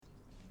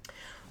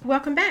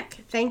Welcome back.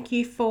 Thank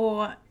you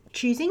for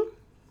choosing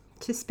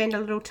to spend a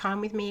little time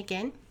with me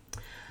again.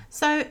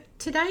 So,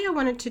 today I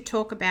wanted to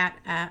talk about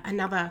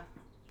another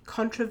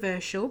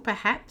controversial,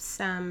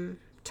 perhaps,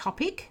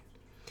 topic.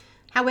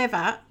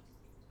 However,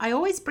 I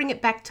always bring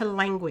it back to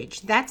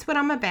language. That's what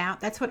I'm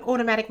about. That's what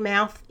Automatic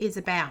Mouth is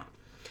about.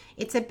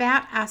 It's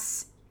about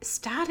us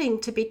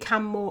starting to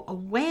become more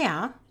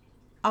aware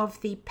of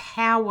the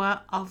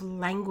power of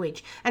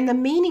language and the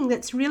meaning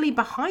that's really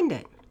behind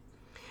it.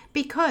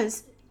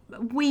 Because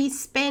we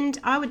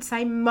spend, I would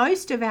say,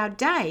 most of our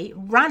day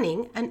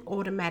running an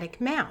automatic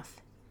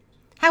mouth.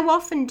 How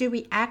often do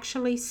we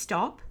actually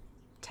stop,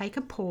 take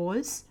a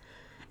pause,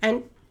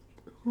 and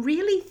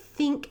really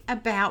think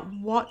about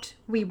what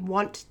we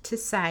want to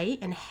say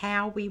and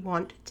how we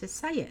want to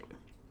say it?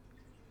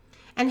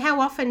 And how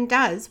often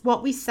does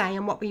what we say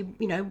and what we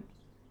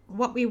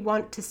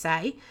want to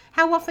say,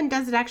 how often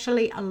does it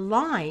actually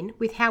align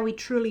with how we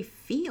truly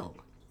feel?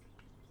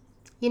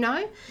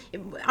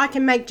 I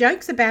can make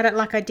jokes about it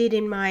like I did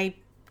in my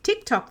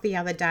TikTok the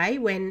other day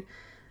when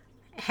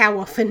how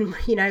often,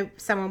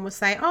 someone will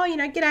say, oh,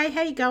 g'day,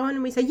 how you going?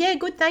 And we say, yeah,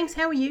 good, thanks,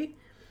 how are you?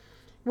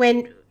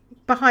 When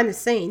behind the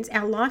scenes,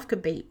 our life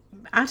could be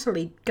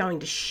utterly going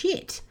to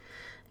shit.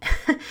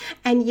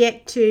 And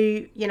yet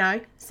to,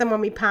 someone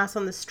we pass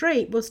on the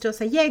street will still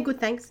say, yeah, good,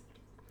 thanks.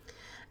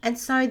 And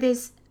so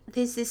there's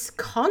this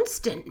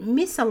constant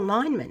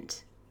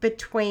misalignment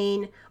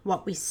between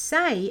what we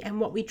say and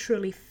what we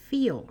truly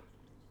feel.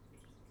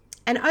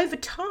 And over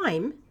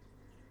time,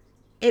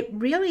 it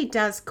really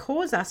does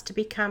cause us to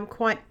become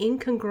quite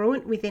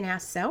incongruent within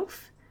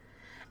ourselves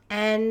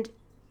and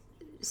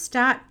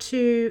start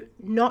to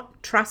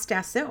not trust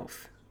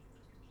ourselves.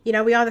 We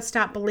either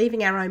start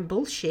believing our own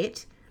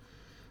bullshit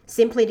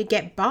simply to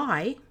get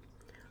by,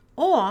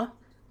 or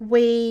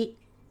we,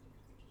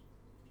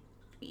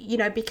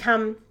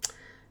 become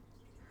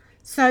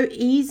so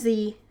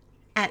easy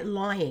at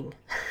lying.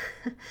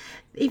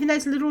 Even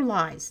those little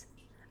lies.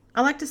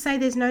 I like to say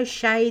there's no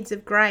shades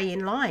of grey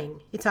in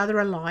lying. It's either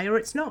a lie or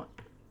it's not.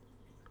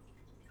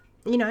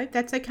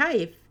 That's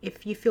okay.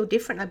 If you feel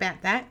different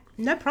about that,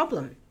 no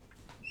problem.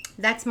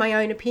 That's my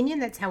own opinion.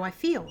 That's how I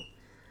feel.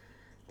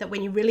 That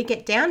when you really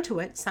get down to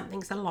it,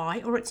 something's a lie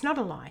or it's not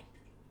a lie.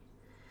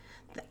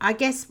 I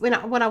guess what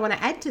I want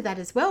to add to that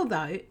as well,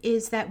 though,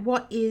 is that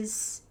let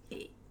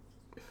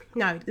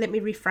me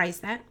rephrase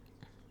that.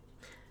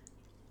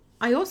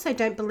 I also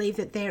don't believe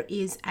that there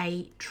is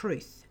a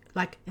truth,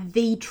 like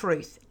the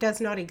truth does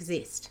not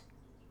exist.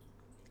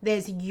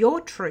 There's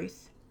your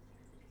truth,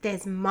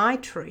 there's my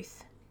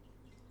truth.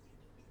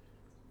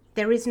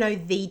 There is no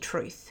the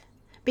truth,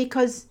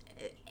 because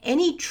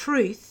any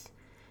truth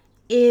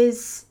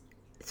is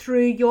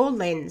through your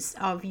lens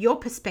of your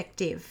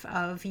perspective,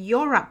 of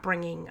your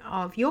upbringing,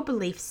 of your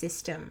belief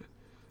system,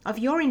 of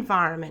your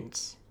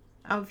environment,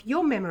 of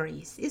your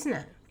memories, isn't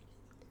it?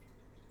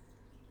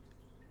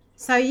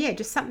 So yeah,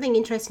 just something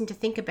interesting to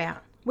think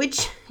about,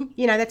 which,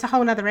 that's a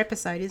whole nother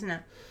episode, isn't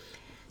it?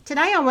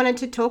 Today I wanted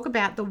to talk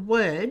about the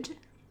word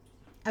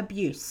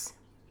abuse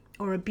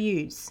or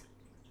abuse,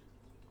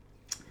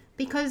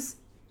 because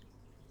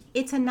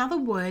it's another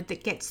word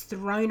that gets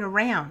thrown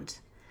around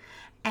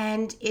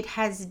and it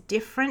has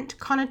different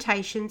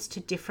connotations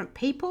to different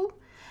people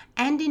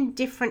and in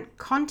different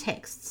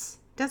contexts,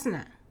 doesn't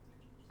it?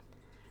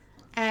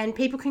 And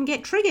people can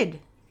get triggered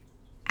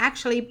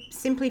actually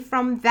simply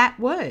from that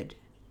word.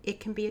 It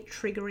can be a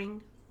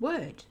triggering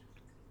word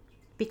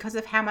because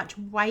of how much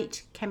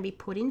weight can be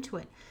put into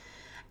it.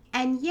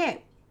 And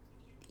yet,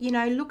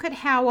 look at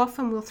how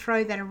often we'll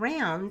throw that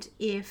around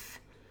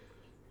if,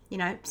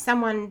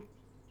 someone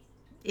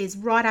is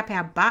right up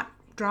our butt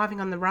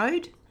driving on the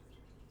road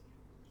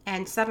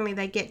and suddenly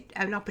they get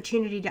an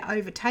opportunity to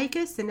overtake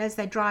us, and as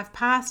they drive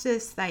past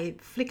us, they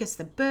flick us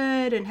the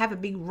bird and have a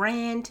big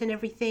rant and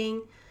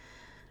everything.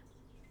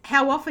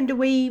 How often do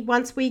we,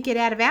 once we get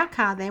out of our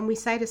car, then we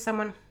say to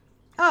someone,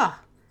 oh,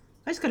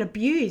 I just got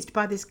abused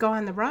by this guy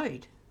on the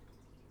road.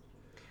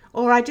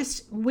 Or I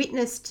just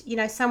witnessed,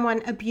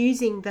 someone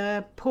abusing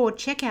the poor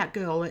checkout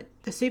girl at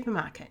the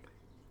supermarket.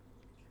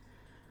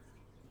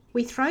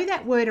 We throw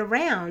that word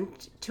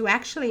around to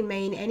actually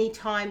mean any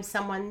time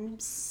someone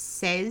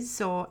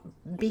says or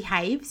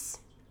behaves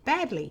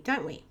badly,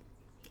 don't we?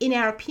 In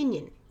our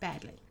opinion,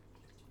 badly.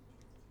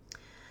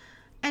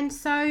 And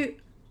so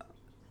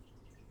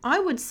I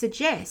would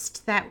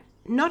suggest that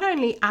not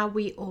only are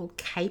we all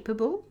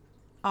capable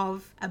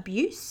of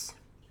abuse,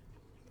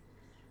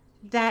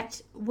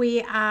 that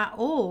we are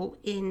all,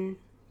 in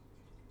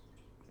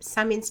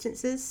some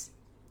instances,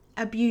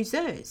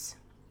 abusers.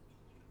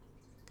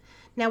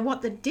 Now,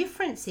 what the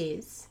difference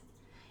is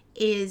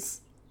the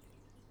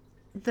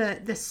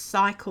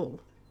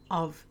cycle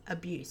of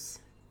abuse.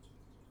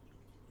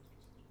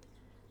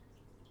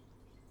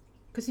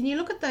 Because when you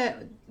look at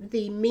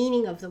the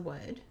meaning of the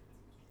word,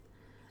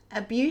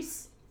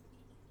 abuse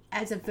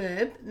as a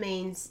verb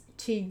means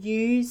to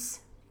use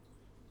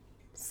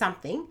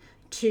something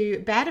to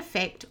bad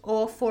effect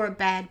or for a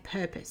bad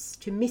purpose,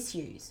 to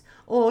misuse,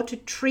 or to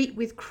treat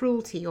with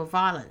cruelty or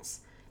violence.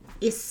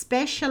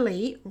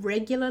 especially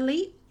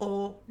regularly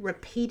or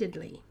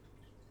repeatedly.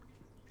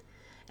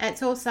 And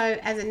it's also,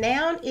 as a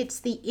noun, it's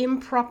the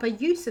improper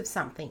use of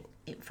something.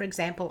 For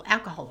example,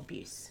 alcohol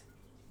abuse.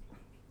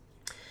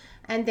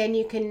 And then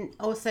you can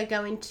also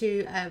go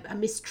into a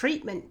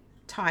mistreatment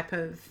type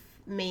of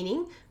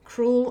meaning,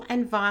 cruel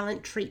and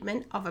violent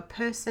treatment of a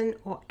person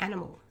or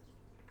animal.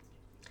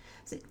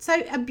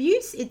 So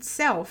abuse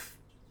itself,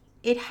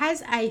 it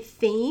has a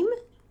theme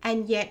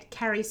and yet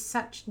carries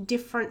such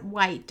different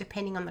weight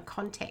depending on the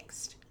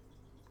context.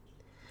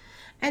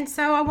 And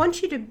so I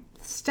want you to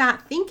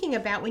start thinking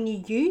about, when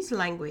you use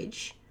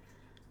language,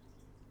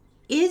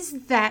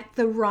 is that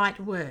the right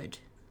word?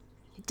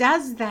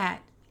 Does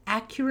that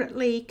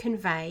accurately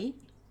convey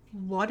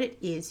what it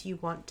is you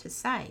want to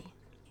say?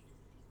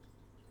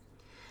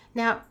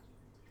 Now,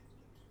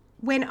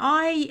 when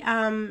I,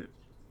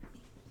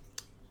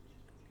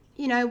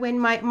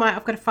 when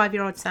I've got a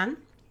 5-year-old son,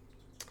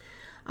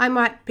 I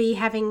might be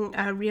having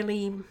a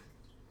really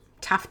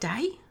tough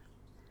day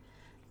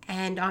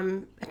and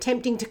I'm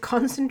attempting to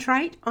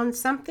concentrate on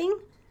something,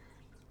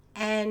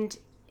 and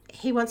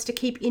he wants to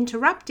keep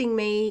interrupting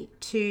me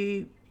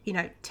to,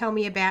 tell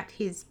me about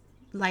his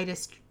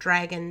latest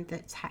dragon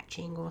that's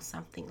hatching or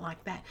something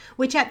like that,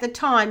 which at the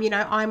time,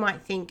 I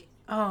might think,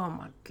 oh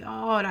my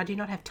God, I do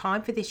not have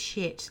time for this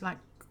shit. Like,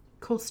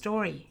 cool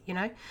story,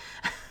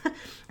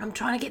 I'm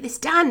trying to get this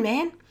done,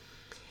 man.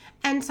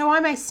 And so I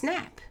may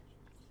snap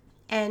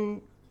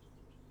and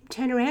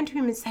turn around to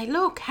him and say,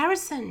 look,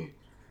 Harrison,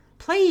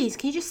 please,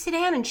 can you just sit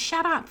down and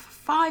shut up for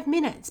 5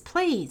 minutes,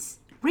 please?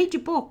 Read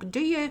your book, do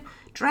your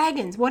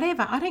dragons,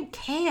 whatever. I don't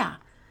care.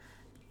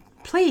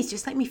 Please,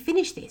 just let me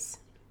finish this.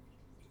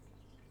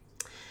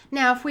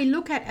 Now, if we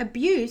look at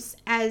abuse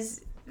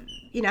as,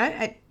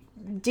 a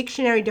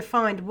dictionary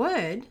defined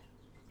word,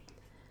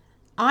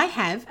 I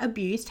have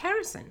abused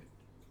Harrison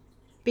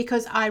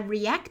because I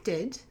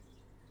reacted,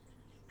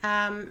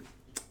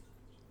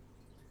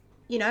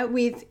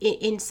 with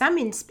in some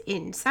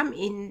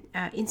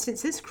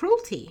instances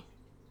cruelty.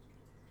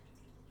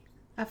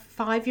 A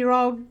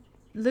 5-year-old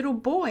little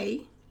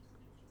boy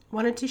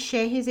wanted to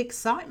share his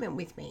excitement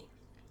with me,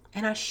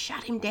 and I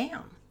shut him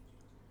down.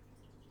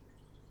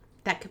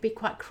 That could be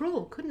quite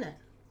cruel, couldn't it?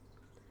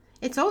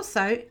 It's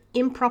also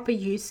improper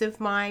use of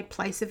my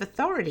place of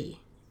authority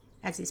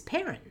as his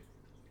parent.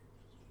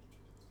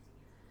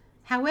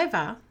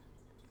 However,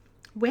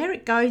 where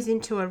it goes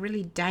into a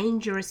really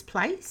dangerous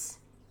place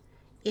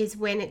is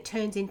when it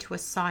turns into a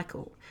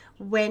cycle.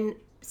 When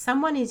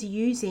someone is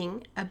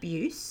using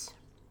abuse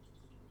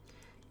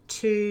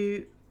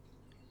to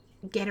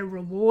get a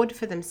reward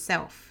for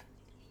themselves,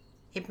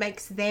 it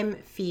makes them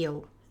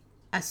feel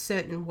a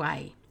certain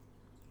way.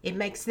 It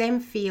makes them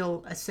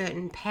feel a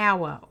certain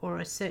power or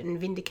a certain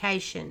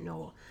vindication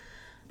or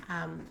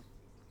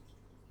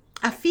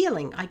a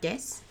feeling, I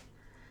guess.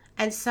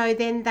 And so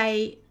then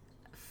they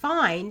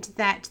find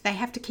that they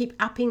have to keep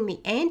upping the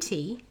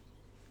ante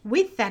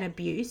with that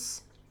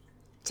abuse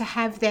to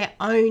have their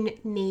own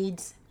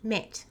needs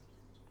met.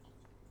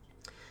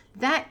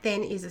 That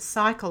then is a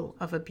cycle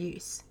of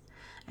abuse,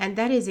 and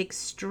that is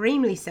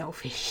extremely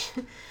selfish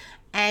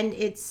and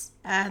it's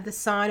the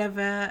sign of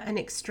an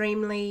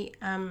extremely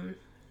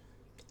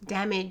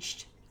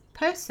damaged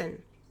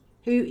person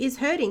who is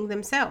hurting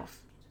themselves.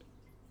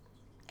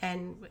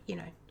 And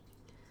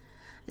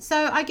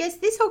so I guess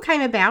this all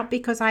came about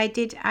because I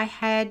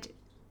had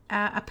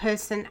a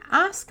person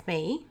ask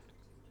me,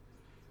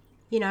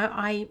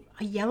 I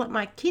yell at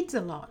my kids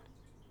a lot.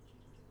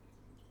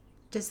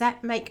 Does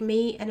that make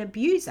me an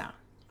abuser,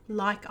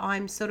 like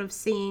I'm sort of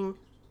seeing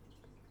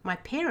my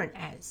parent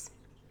as?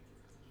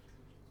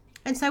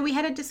 And so we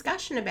had a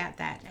discussion about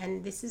that,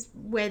 and this is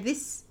where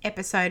this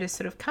episode has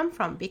sort of come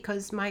from,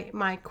 because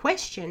my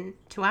question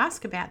to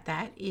ask about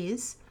that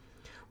is,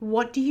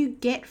 what do you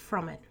get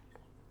from it?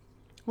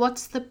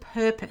 What's the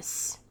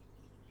purpose?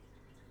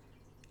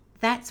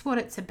 That's what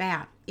it's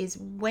about, is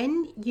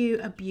when you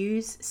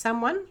abuse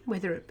someone,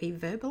 whether it be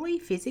verbally,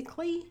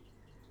 physically,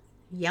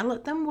 yell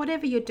at them,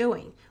 whatever you're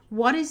doing,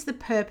 what is the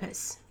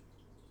purpose?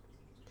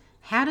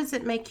 How does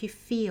it make you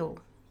feel?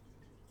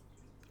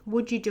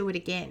 Would you do it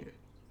again?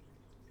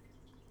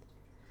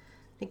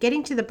 Now,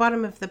 getting to the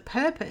bottom of the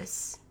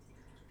purpose,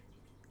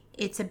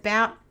 it's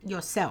about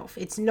yourself.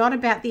 It's not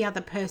about the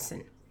other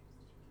person,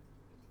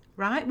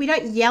 right? We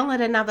don't yell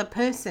at another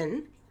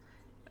person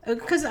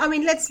because,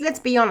 let's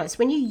be honest.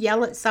 When you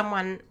yell at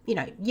someone,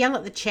 yell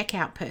at the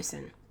checkout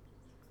person,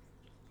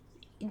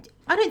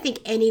 I don't think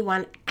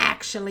anyone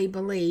actually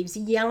believes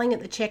yelling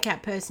at the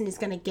checkout person is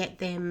going to get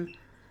them,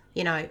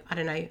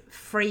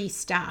 free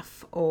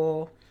stuff,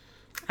 or,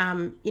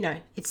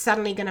 it's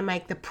suddenly going to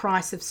make the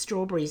price of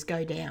strawberries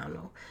go down,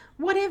 or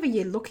whatever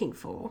you're looking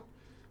for.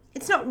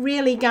 It's not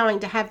really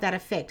going to have that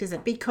effect, is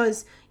it?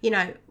 Because,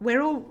 we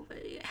all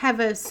have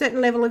a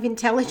certain level of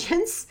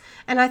intelligence,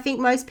 and I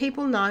think most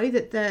people know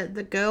that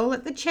the girl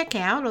at the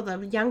checkout or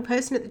the young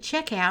person at the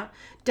checkout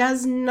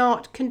does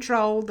not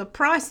control the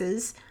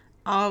prices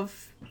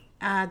of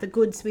the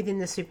goods within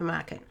the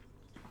supermarket.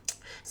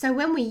 So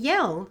when we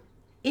yell,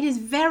 It is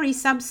very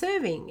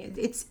subserving.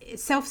 It's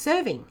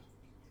self-serving.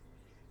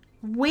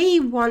 We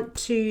want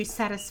to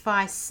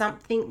satisfy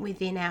something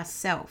within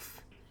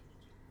ourselves,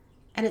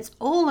 and it's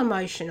all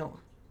emotional.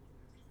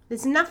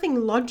 There's nothing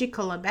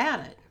logical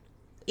about it.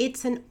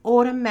 It's an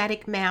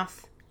automatic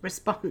mouth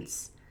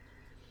response.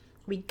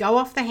 We go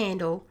off the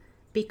handle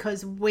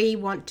because we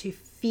want to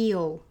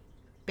feel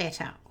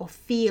better or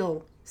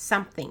feel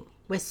something.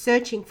 We're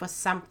searching for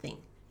something.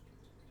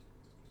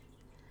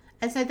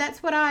 And so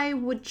that's what I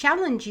would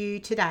challenge you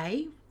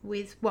today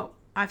with what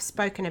I've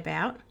spoken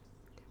about.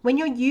 When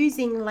you're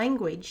using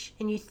language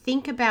and you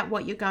think about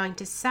what you're going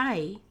to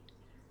say,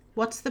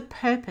 what's the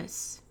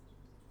purpose?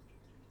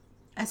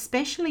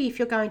 Especially if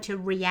you're going to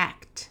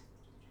react.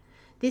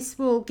 This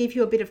will give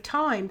you a bit of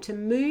time to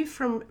move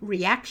from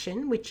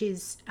reaction, which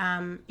is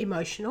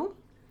emotional,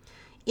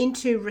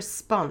 into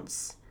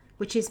response,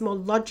 which is more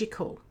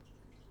logical.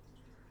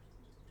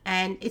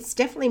 And it's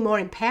definitely more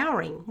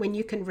empowering when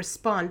you can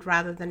respond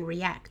rather than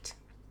react.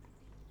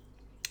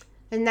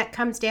 And that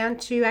comes down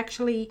to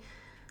actually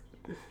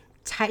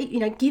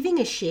giving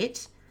a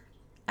shit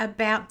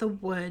about the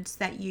words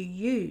that you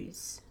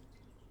use.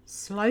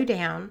 Slow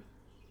down,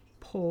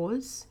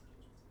 pause,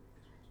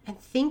 and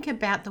think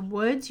about the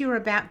words you're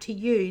about to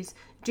use.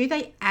 Do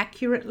they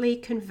accurately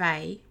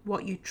convey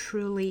what you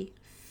truly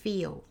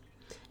feel?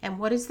 And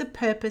what is the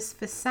purpose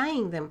for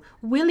saying them?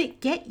 Will it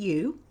get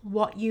you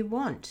what you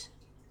want?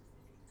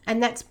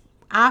 And that's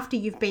after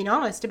you've been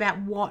honest about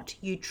what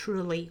you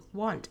truly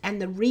want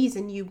and the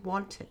reason you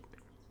want it.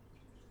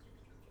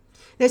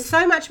 There's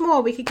so much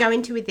more we could go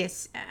into with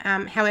this.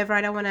 However,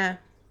 I don't want to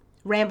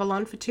ramble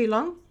on for too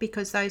long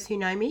because those who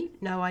know me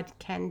know I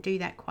can do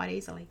that quite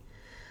easily.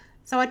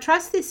 So I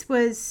trust this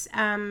was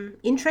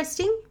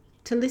interesting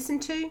to listen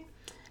to,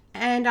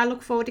 and I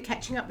look forward to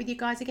catching up with you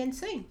guys again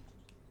soon.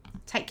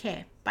 Take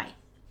care.